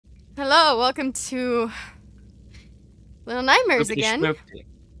Hello, welcome to Little Nightmares Oopity again. schmoopty.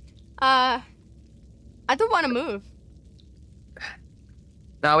 I don't want to move.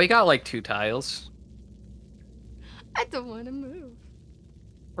 Now we got like 2 tiles. I don't want to move.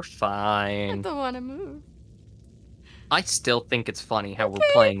 We're I fine. don't want to move. I still think it's funny how we're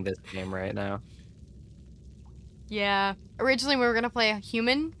Okay. playing this game right now. Yeah. Originally we were gonna play a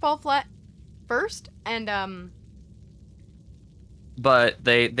human fall flat first, and But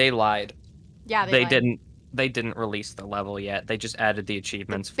they lied. yeah, they They lied. didn't release the level yet. They just added the They're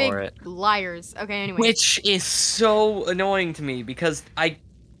achievements big for it. liars. Okay, anyways. Which is so annoying to me because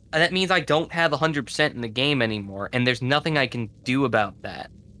that means I don't have 100% in the game anymore, and there's nothing I can do about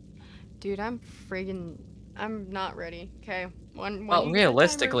that. Dude, I'm not ready. Okay, when Well, you get a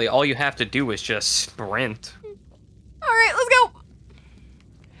realistically, timer. all you have to do is just sprint. All right, let's go.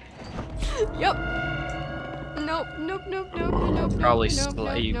 Yep. Nope. Probably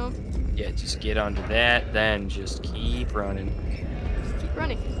Nope. Yeah, just get onto that, then just keep running. Keep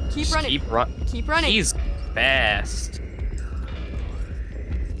running. Keep Just running. Keep running. He's fast.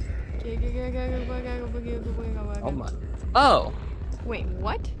 Oh my. Oh, Wait,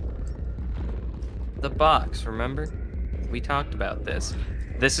 what? the box, remember? We talked about this.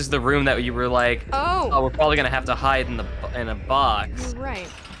 This is the room that you were like, oh, we're probably gonna have to hide in a box. You're right.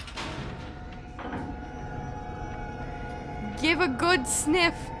 Give a good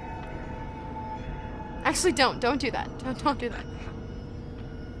sniff. Actually, don't do that. Don't do that.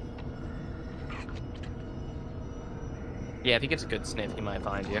 Yeah, if he gets a good sniff, he might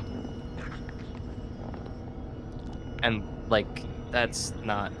find you. And like, that's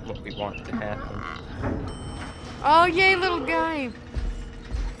not what we want to happen. Oh, yay, little guy.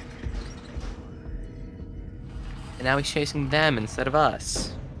 And now he's chasing them instead of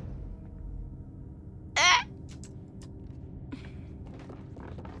us.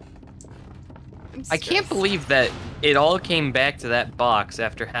 I can't believe that it all came back to that box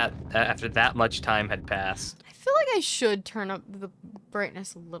after that much time had passed. I feel like I should turn up the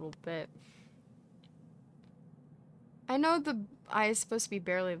brightness a little bit. I know the eye is supposed to be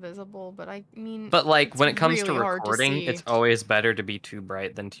barely visible, but I mean... But like, when it comes to really hard to recording, see. it's always better to be too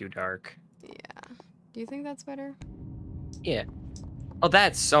bright than too dark. Yeah. Do you think that's better? Yeah. Oh,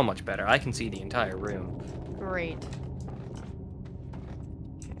 that's so much better. I can see the entire room. Great.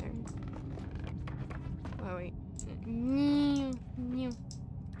 Okay. Oh, wait.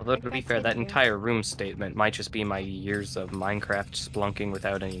 Although, to be fair, that entire room statement might just be my years of Minecraft splunking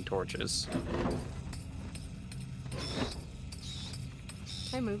without any torches.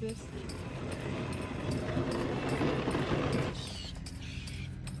 Can I move this?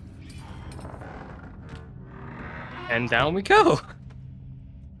 And down we go!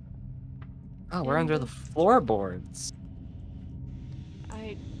 Oh, we're under the floorboards.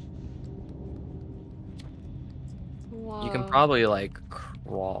 Whoa. You can probably, like,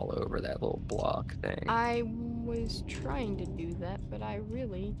 crawl over that little block thing. I was trying to do that, but I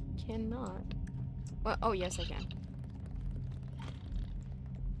really cannot. Well, oh, yes, I can.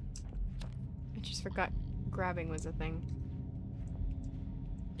 I just forgot grabbing was a thing.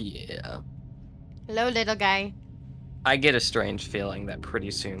 Yeah. Hello, little guy. I get a strange feeling that pretty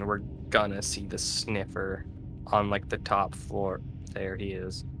soon we're gonna see the sniffer on, like, the top floor. There he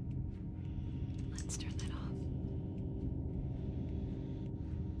is. Let's turn that off.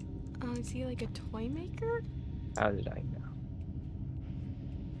 Oh, is he like a toy maker? How did I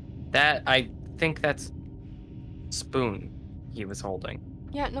know? I think that's Spoon he was holding.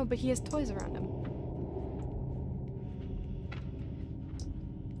 Yeah, no, but he has toys around him.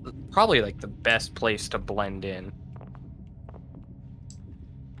 Probably, like, the best place to blend in.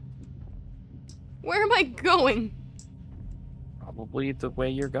 Where am I going? Probably the way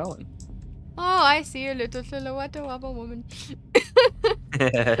you're going. Oh, I see a little silhouette of a woman.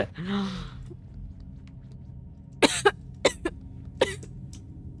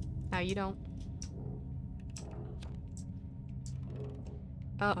 Now you don't.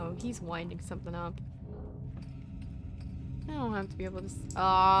 Uh-oh, he's winding something up. I don't have to be able to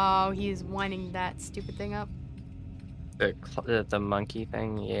oh, he's winding that stupid thing up. The monkey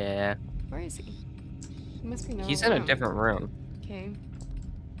thing, yeah. Where is he? He must be He's in a different room. Okay.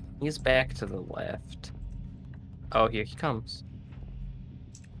 He's back to the left. Oh, here he comes.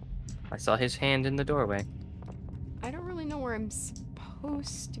 I saw his hand in the doorway. I don't really know where I'm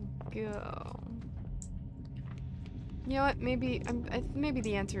supposed to go. You know what? Maybe maybe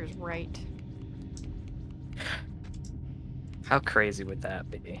the answer is right. How crazy would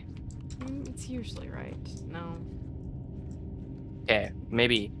that be? It's usually right. No. Okay,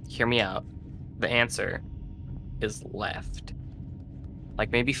 maybe hear me out. The answer is left. Like,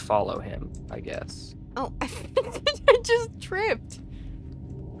 maybe follow him, I guess. Oh, I just tripped.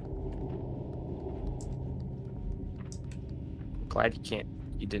 Glad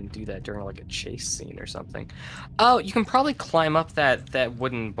you didn't do that during, like, a chase scene or something. Oh, you can probably climb up that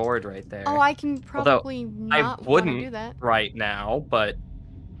wooden board right there. Oh, I can probably Although, I not want to wouldn't do that. right now, but...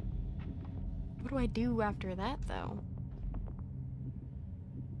 What do I do after that, though?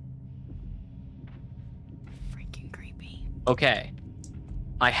 Freaking creepy. Okay.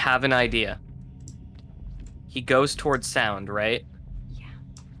 I have an idea. He goes towards sound, right? Yeah.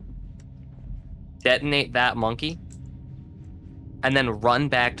 Detonate that monkey. And then run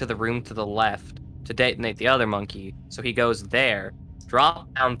back to the room to the left to detonate the other monkey. So he goes there,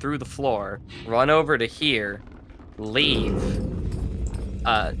 drop down through the floor, run over to here, leave.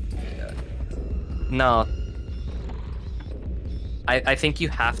 No. I think you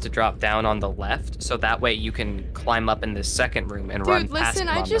have to drop down on the left, so that way you can climb up in this second room and run Dude, past listen,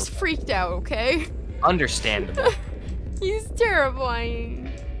 him I on just the... freaked out, okay? Understandable. He's terrifying.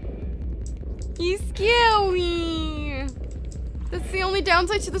 He's scary. That's the only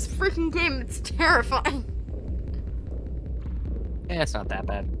downside to this freaking game. It's terrifying. Yeah, it's not that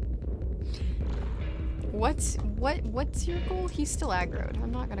bad. What's your goal? He's still aggroed.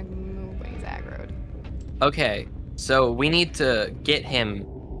 I'm not gonna move when he's aggroed. Okay, so we need to get him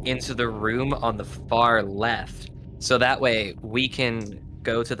into the room on the far left, so that way we can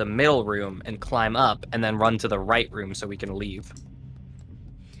go to the middle room and climb up, and then run to the right room so we can leave.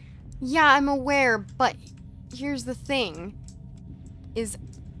 Yeah, I'm aware, but here's the thing. Is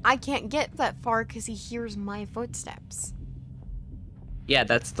I can't get that far because he hears my footsteps. Yeah,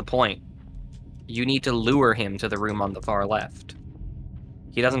 that's the point. You need to lure him to the room on the far left.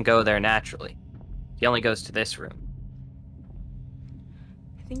 He doesn't go there naturally. He only goes to this room.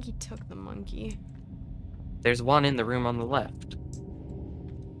 I think he took the monkey. There's one in the room on the left.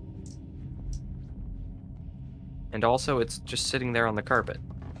 And also, it's just sitting there on the carpet.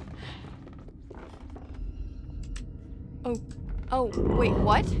 Oh, wait,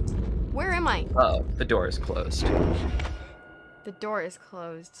 what? Where am I? Oh, the door is closed. The door is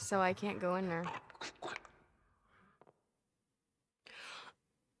closed, so I can't go in there.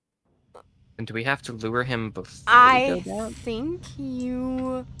 And do we have to lure him before we I go down? think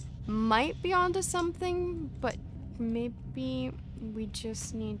you might be onto something, but maybe we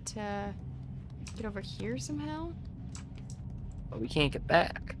just need to get over here somehow? But we can't get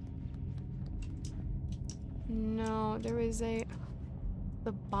back. No, there was a...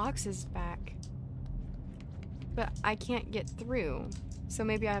 The box is back. But I can't get through. So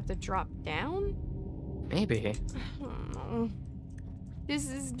maybe I have to drop down? Maybe. I don't know. This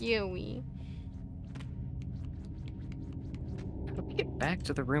is scary. How do we get back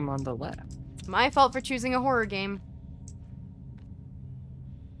to the room on the left? It's my fault for choosing a horror game.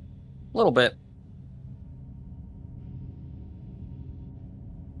 A little bit.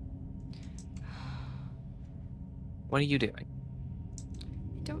 What are you doing?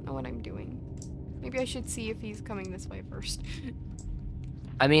 I don't know what I'm doing. Maybe I should see if he's coming this way first.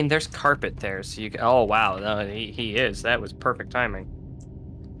 I mean, there's carpet there, so you can... Oh, wow. No, he is. That was perfect timing.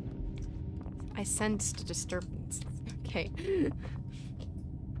 I sensed disturbance. Okay.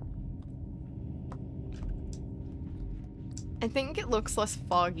 I think it looks less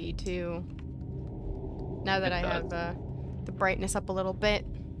foggy, too. Now that I have the brightness up a little bit.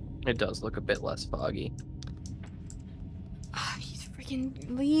 It does look a bit less foggy. Ah, you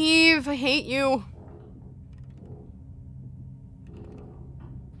freaking leave. I hate you.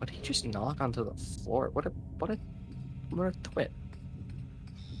 What did he just knock onto the floor? What a twit.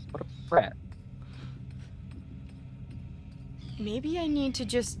 What a brat. Maybe I need to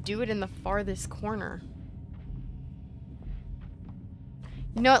just do it in the farthest corner.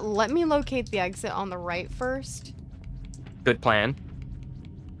 You know what? Let me locate the exit on the right first. Good plan.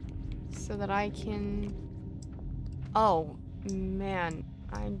 So that I can... Oh, man.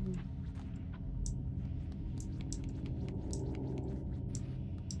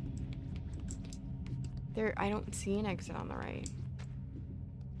 I don't see an exit on the right.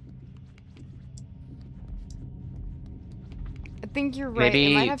 I think you're right.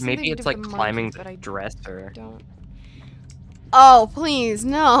 It might have something Maybe to it's do with like the climbing monkeys, but the I dresser. don't. Oh, please,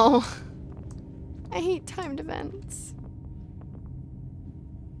 no. I hate timed events.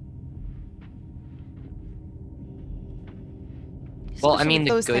 Well, I Especially mean, with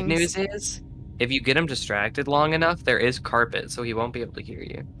the those good things. news is, if you get him distracted long enough, there is carpet, so he won't be able to hear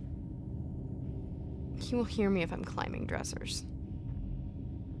you. He will hear me if I'm climbing dressers.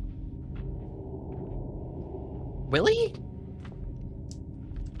 Will he?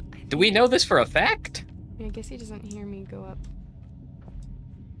 Do we know this for a fact? I guess he doesn't hear me go up.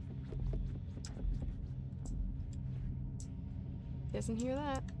 Doesn't hear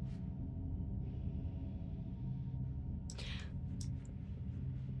that.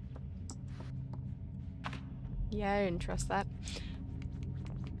 Yeah, I didn't trust that.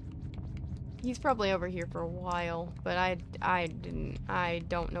 He's probably over here for a while, but I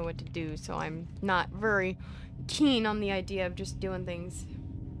don't know what to do, so I'm not very keen on the idea of just doing things.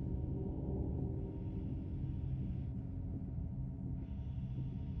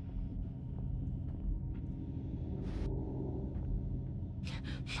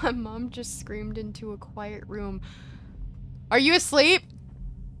 My mom just screamed into a quiet room. Are you asleep?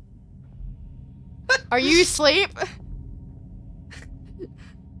 Are you asleep?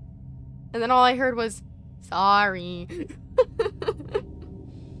 And then all I heard was, sorry.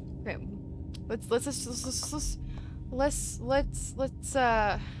 Okay, let's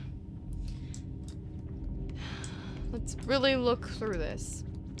really look through this.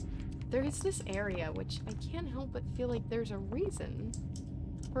 There is this area, which I can't help but feel like there's a reason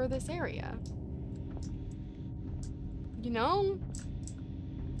for this area. You know?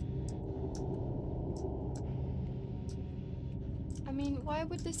 I mean, why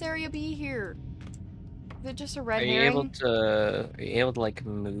would this area be here? Is it just a red herring? Are you able to like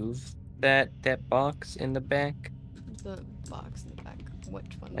move that box in the back? The box in the back.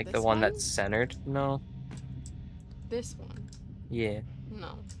 Which one? Like the This one one? that's centered? No. This one? Yeah.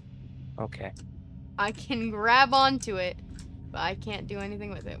 No. Okay. I can grab onto it, but I can't do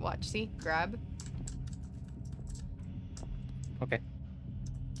anything with it. Watch, see? Grab. Okay.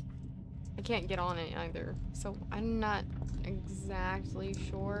 I can't get on it either, so I'm not exactly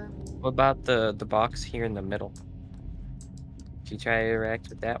sure. What about the box here in the middle? Did you try to interact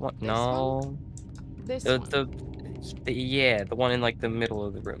with that one? This one? No. This The, one. the yeah, the one in like the middle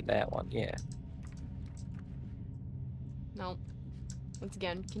of the room. That one. Yeah. No. Once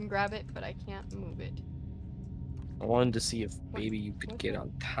again, can grab it, but I can't move it. I wanted to see if What? maybe you could What's get that?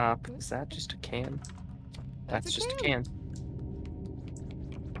 on top. Is that just a can? That's a That's just a can. can.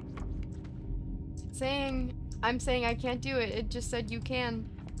 I'm saying I can't do it. It just said you can.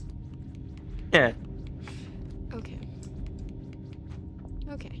 Yeah. Okay.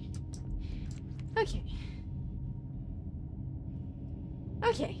 Okay. Okay.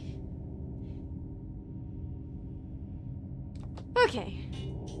 Okay. Okay.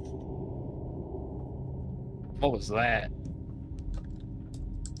 What was that?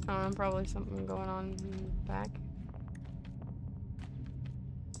 Probably something going on in the back.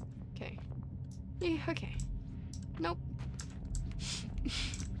 Okay. Yeah, okay. Nope.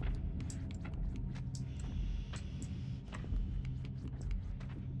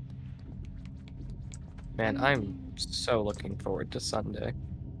 Man, I'm so looking forward to Sunday.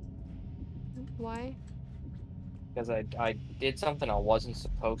 Why? Because I did something I wasn't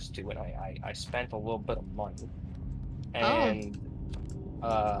supposed to, and I spent a little bit of money. Oh. And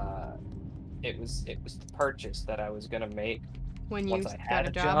it was the purchase that I was gonna make When you once I got had a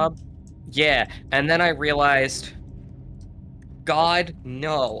a job? job. Yeah, and then I realized, God,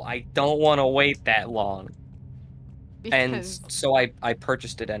 no, I don't want to wait that long. And Because. so I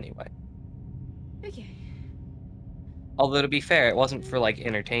purchased it anyway. Okay. Although to be fair, it wasn't for like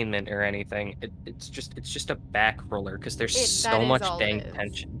entertainment or anything. It's just a back roller because there's That so is much all it dang is.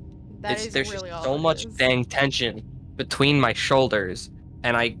 tension. That is There's just really all so it much is. dang tension between my shoulders,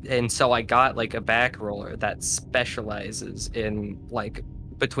 and so I got like a back roller that specializes in like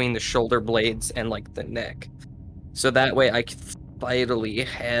between the shoulder blades and like the neck. So that way I can finally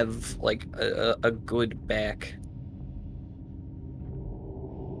have like a good back.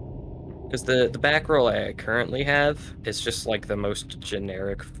 Because the back roller I currently have is just like the most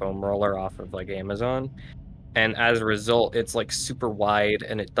generic foam roller off of like Amazon. And as a result, it's like super wide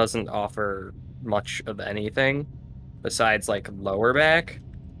and it doesn't offer much of anything besides like lower back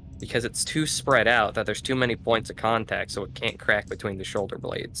because it's too spread out that there's too many points of contact, so it can't crack between the shoulder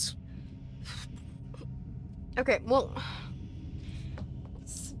blades. Okay, well.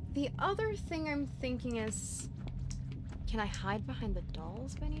 The other thing I'm thinking is. Can I hide behind the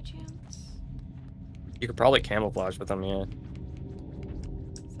dolls by any chance? You could probably camouflage with them, yeah.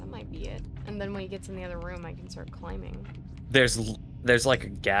 So that might be it. And then when he gets in the other room, I can start climbing. There's like a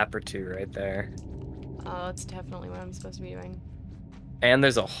gap or two right there. Oh, that's definitely what I'm supposed to be doing. And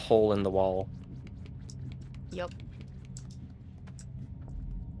there's a hole in the wall. Yup.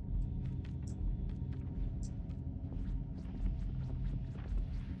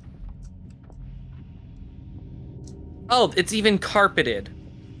 Oh, it's even carpeted.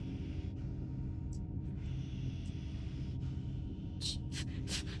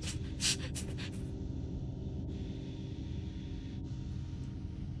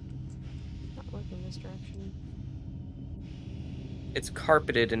 Not looking this direction. It's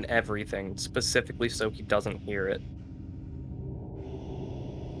carpeted and everything, specifically so he doesn't hear it.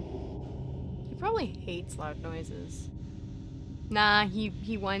 He probably hates loud noises. Nah,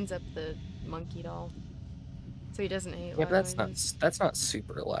 he winds up the monkey doll. So he doesn't hate Yeah, but loud noises. that's not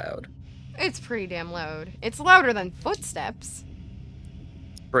super loud. It's pretty damn loud. It's louder than footsteps.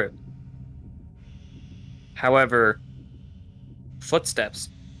 True. However, footsteps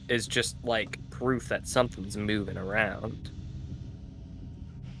is just like proof that something's moving around.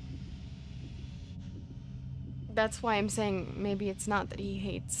 That's why I'm saying maybe it's not that he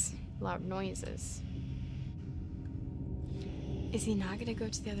hates loud noises. Is he not gonna go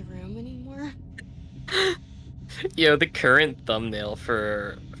to the other room anymore? The current thumbnail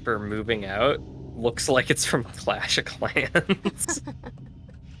for moving out looks like it's from Clash of Clans.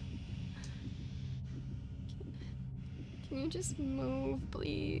 Can you just move,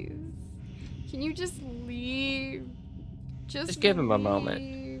 please? Can you just leave? Just give him a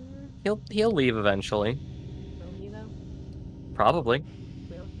moment. He'll leave eventually. Will he though? Probably.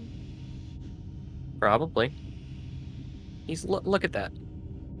 Will he? Probably. Look at that.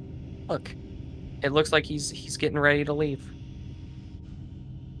 Look. It looks like he's getting ready to leave.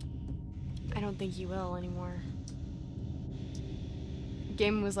 I don't think he will anymore.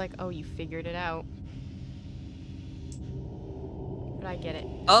 Game was like, oh, you figured it out. But I get it.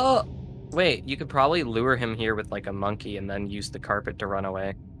 Oh, wait, you could probably lure him here with like a monkey and then use the carpet to run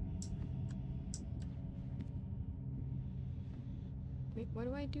away. Wait, what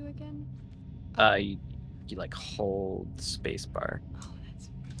do I do again? You like hold spacebar. Oh, that's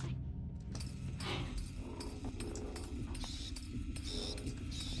fine.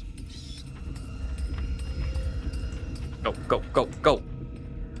 Go, go, go, go.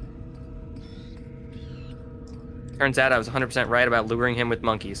 Turns out I was 100% right about luring him with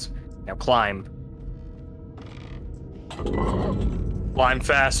monkeys. Now climb. Climb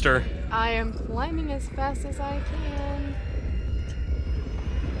faster. I am climbing as fast as I can.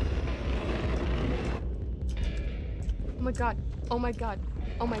 Oh my god. Oh my god.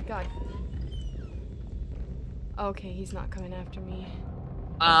 Oh my god. Okay, he's not coming after me.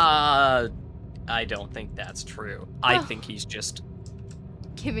 I don't think that's true. I think he's just...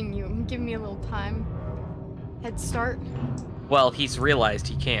 Giving me a little time. Head start. Well, he's realized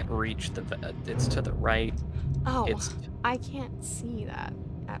he can't reach the... It's to the right. Oh, I can't see that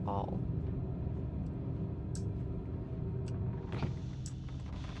at all.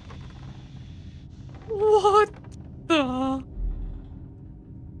 What the...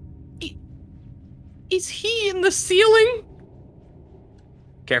 Is he in the ceiling?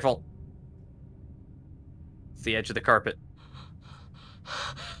 Careful. It's the edge of the carpet.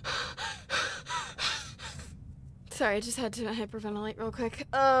 Sorry, I just had to hyperventilate real quick.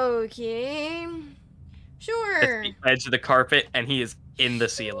 Okay. Sure. It's the edge of the carpet, and he is in the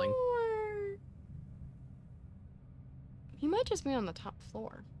ceiling. Sure. He might just be on the top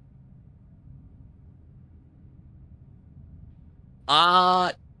floor.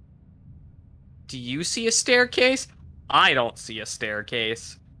 Do you see a staircase? I don't see a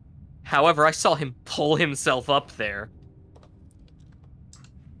staircase. However, I saw him pull himself up there.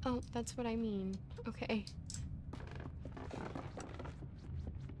 Oh, that's what I mean. Okay.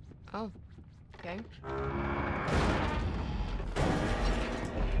 Oh, okay.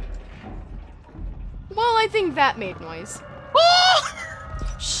 Well, I think that made noise.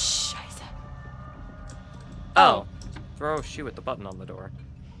 Shh, Isa. Oh. Throw a shoe at the button on the door.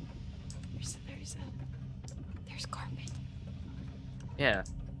 There's carpet. Yeah,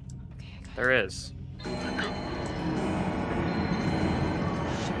 Okay, I got there is. Go.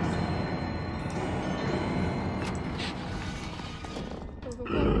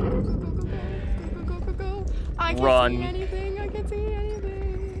 I can't Run. see anything. I can't see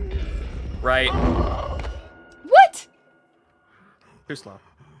anything. Right. What? Too slow.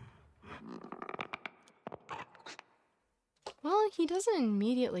 Well, he doesn't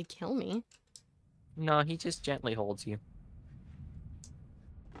immediately kill me. No, he just gently holds you.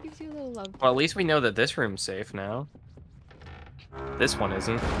 Gives you a little love. Well, at least we know that this room's safe now. This one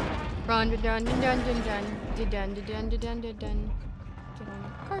isn't. Run, dun, dun, dun, dun, dun, dun, dun, dun, dun, dun, dun, dun. Get on the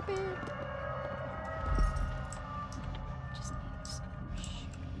carpet. Just need some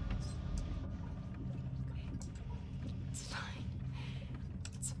shoes. Okay. It's fine.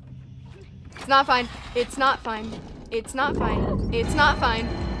 It's not fine. It's not fine. It's not fine. It's not fine.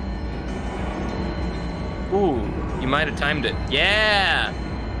 Ooh, you might have timed it. Yeah!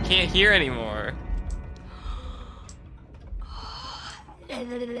 Can't hear anymore.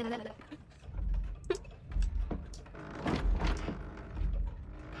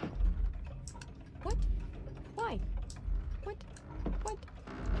 What? Why? What?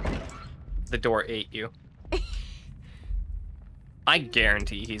 the door ate you. I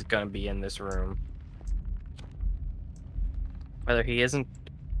guarantee he's gonna be in this room. Whether he isn't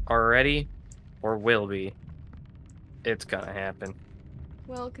already or will be, it's gonna happen.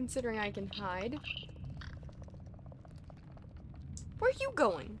 Well, considering I can hide. Where are you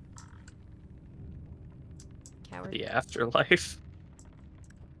going? Coward. The afterlife.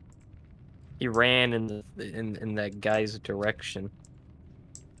 He ran in that guy's direction.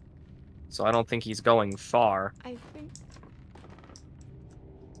 So I don't think he's going far. I think...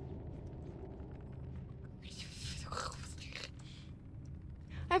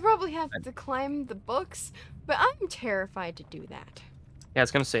 I probably have to climb the books, but I'm terrified to do that. Yeah, I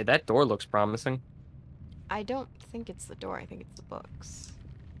was gonna say, that door looks promising. I don't think it's the door, I think it's the books.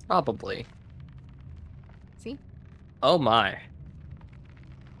 Probably. See? Oh my.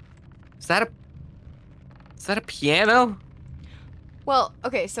 Is that a piano? Well,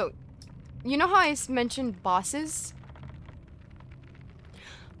 okay, so you know how I mentioned bosses?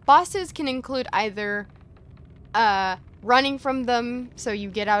 Bosses can include either running from them so you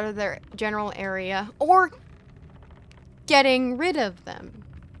get out of their general area, or getting rid of them,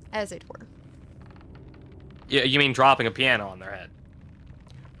 as it were. Yeah, you mean dropping a piano on their head?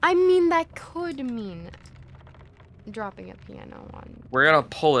 I mean, that could mean dropping a piano on... We're gonna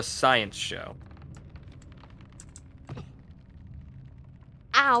pull a science show.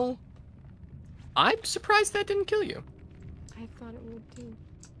 Ow! I'm surprised that didn't kill you. I thought it would too.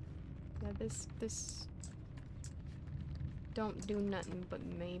 Yeah, this don't do nothing, but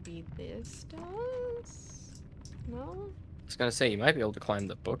maybe this does? No? I was gonna say, you might be able to climb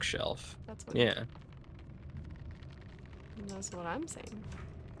the bookshelf. That's what... Yeah. That's what I'm saying.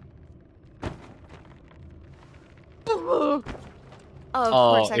 Oh, of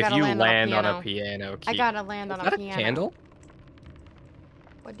course, I if gotta you land on a piano key. I gotta land on Is a that piano. a candle?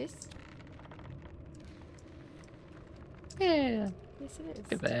 What this? Yeah. Yes, it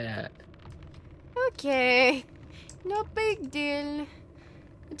is. Look at that. Okay. No big deal.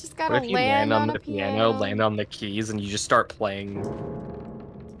 I just gotta What if you land on a the piano, land on the keys, and you just start playing?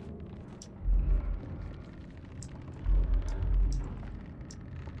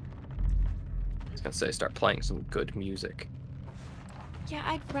 I was gonna say, start playing some good music. Yeah,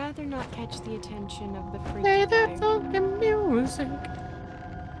 I'd rather not catch the attention of the freaky Play guy. that fucking music.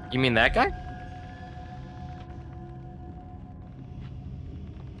 You mean that guy?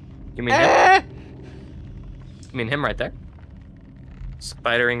 You mean him? You mean him right there?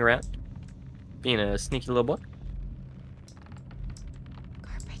 Spidering around? Being a sneaky little boy?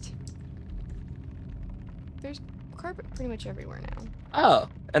 Carpet. There's carpet pretty much everywhere now. Oh,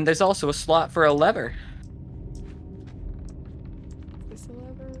 and there's also a slot for a lever. Is this a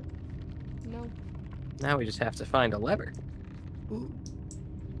lever? No. Now we just have to find a lever. Ooh.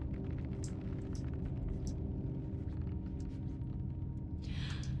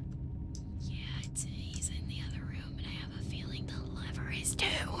 He's in the other room, and I have a feeling the lever is too.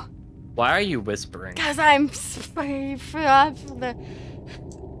 Why are you whispering? Cause I'm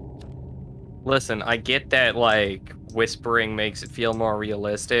Listen, I get that, like, whispering makes it feel more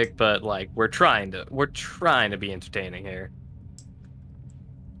realistic, but, like, we're trying to be entertaining here.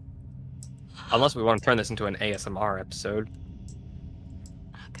 Unless we want to turn this into an ASMR episode.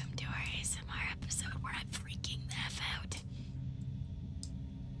 Welcome to our ASMR episode where I'm freaking the F out.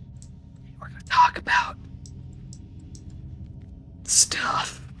 We're gonna talk about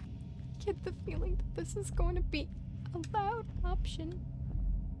stuff. I get the feeling that this is going to be a loud option.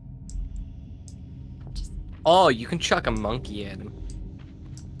 Just... Oh, you can chuck a monkey at him.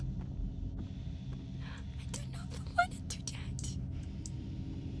 I don't know if I want to do that.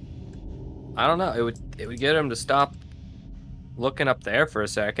 I don't know. It would get him to stop looking up there for a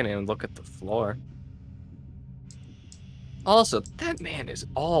second and look at the floor. Also, that man is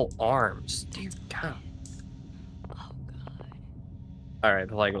all arms. Dear God. Oh God. All right,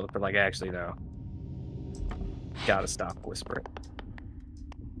 but like actually no. Gotta stop whispering.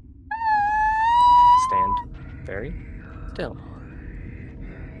 Stand very still.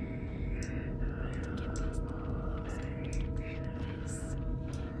 Get past the box.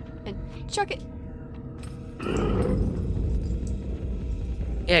 And chuck it.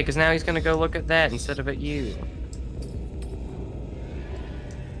 Yeah, because now he's gonna go look at that instead of at you.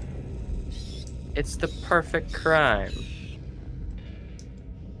 It's the perfect crime.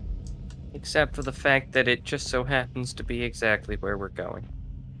 Except for the fact that it just so happens to be exactly where we're going.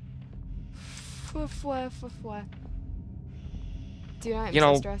 Dude, I'm You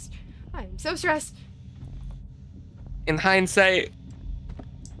so know- stressed. I'm so stressed. In hindsight,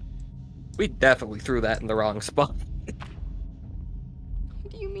 we definitely threw that in the wrong spot.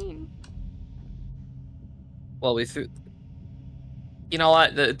 What do you mean? Well, we threw... You know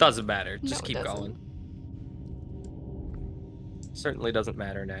what? It doesn't matter. No, Just it keep doesn't. going. Certainly doesn't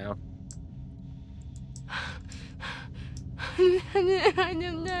matter now. I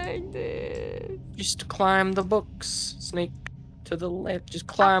don't like this. Just climb the books, Snake. To the left. Just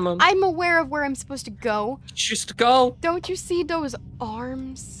climb them. I'm aware of where I'm supposed to go. Just go. Don't you see those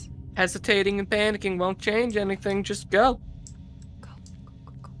arms? Hesitating and panicking won't change anything. Just go. Go.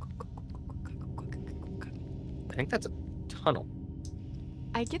 I think that's a tunnel.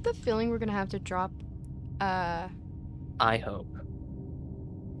 I get the feeling we're gonna have to drop, I hope.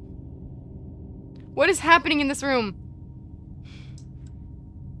 What is happening in this room?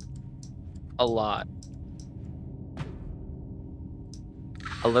 A lot.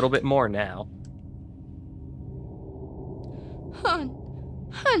 A little bit more now.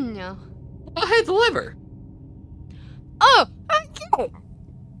 Oh no. Oh, hey, the liver. Oh, okay.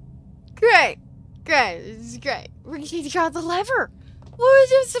 Great. This is great. We're gonna got the lever. What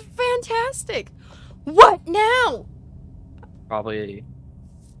is this? Fantastic. What now? Probably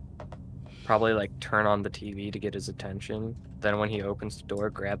like turn on the TV to get his attention. Then when he opens the door,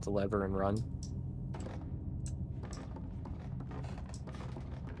 grab the lever and run.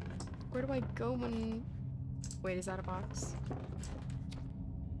 Where do I go when... Wait, is that a box?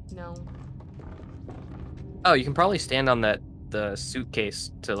 No. Oh, you can probably stand on the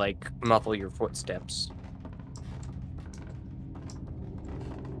suitcase to like muffle your footsteps.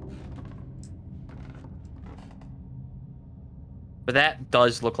 But that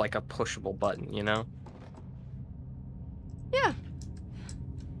does look like a pushable button, you know? Yeah.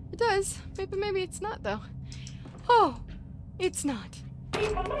 It does. Maybe it's not, though. Oh, it's not.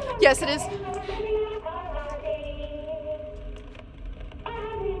 Yes, it is.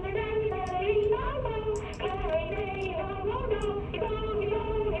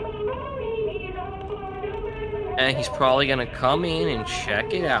 And he's probably gonna come in and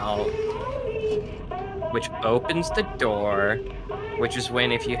check it out. Which opens the door. Which is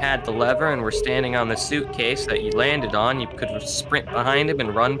when, if you had the lever and were standing on the suitcase that you landed on, you could sprint behind him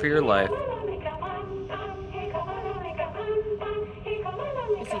and run for your life.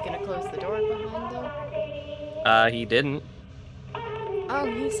 Is he gonna close the door behind them? He didn't. Oh,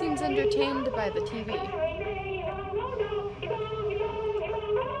 he seems entertained by the TV.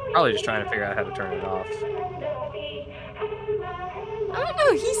 Probably just trying to figure out how to turn it off. I don't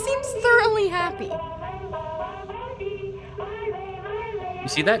know, he seems thoroughly happy. You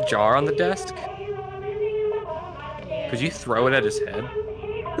see that jar on the desk? Yeah. Could you throw it at his head?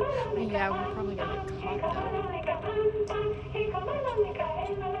 Yeah, we're probably gonna get caught, though.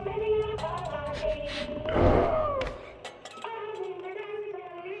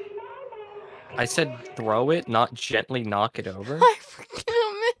 I said throw it, not gently knock it over. I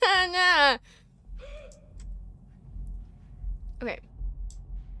forgot. Okay.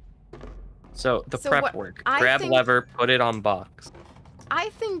 So, the So prep what work. I Grab think- lever, put it on box. I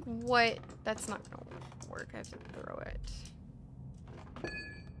think what... That's not gonna work. I have to throw it.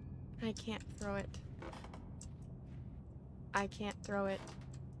 I can't throw it. I can't throw it.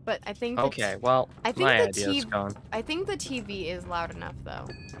 But I think... Okay, well, I think my the idea's gone. I think the TV is loud enough, though.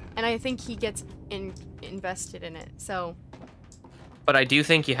 And I think he gets invested in it, so... But I do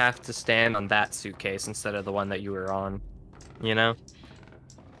think you have to stand on that suitcase instead of the one that you were on. You know?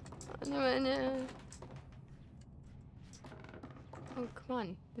 Oh, come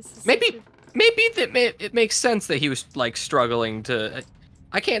on. This is Maybe it makes sense that he was, like, struggling to...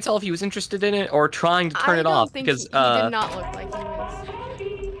 I can't tell if he was interested in it or trying to turn it off, because, he did not look like he was.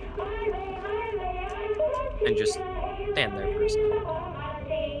 And just stand there for a second.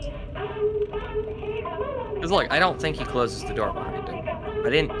 Because look, I don't think he closes the door behind him.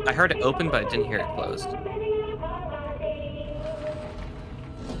 I heard it open, but I didn't hear it closed.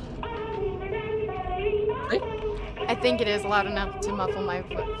 See? I think it is loud enough to muffle my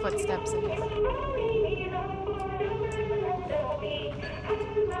footsteps in his...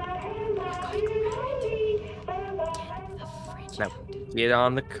 No, get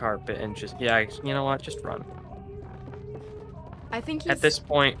on the carpet and just, yeah, you know what, just run. I think he's... At this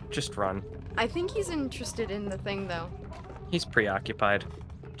point, just run. I think he's interested in the thing, though. He's preoccupied.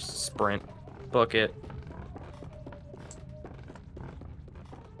 Just sprint. Book it.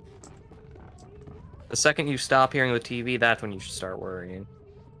 The second you stop hearing the TV, that's when you should start worrying.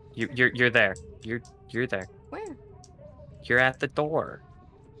 You're there. You're there. Where? You're at the door.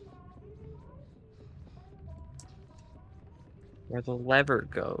 Where the lever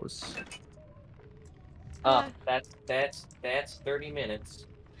goes. That's 30 minutes.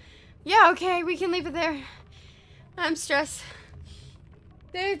 Yeah, okay, we can leave it there. I'm stressed.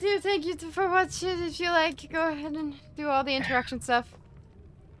 Thank you for watching. If you like, go ahead and do all the interaction stuff.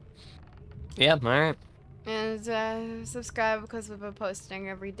 Yeah, alright. And subscribe because we've been posting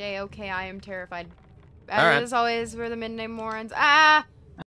every day. Okay, I am terrified. Alright. As always, we're the Midnight Morons. Ah!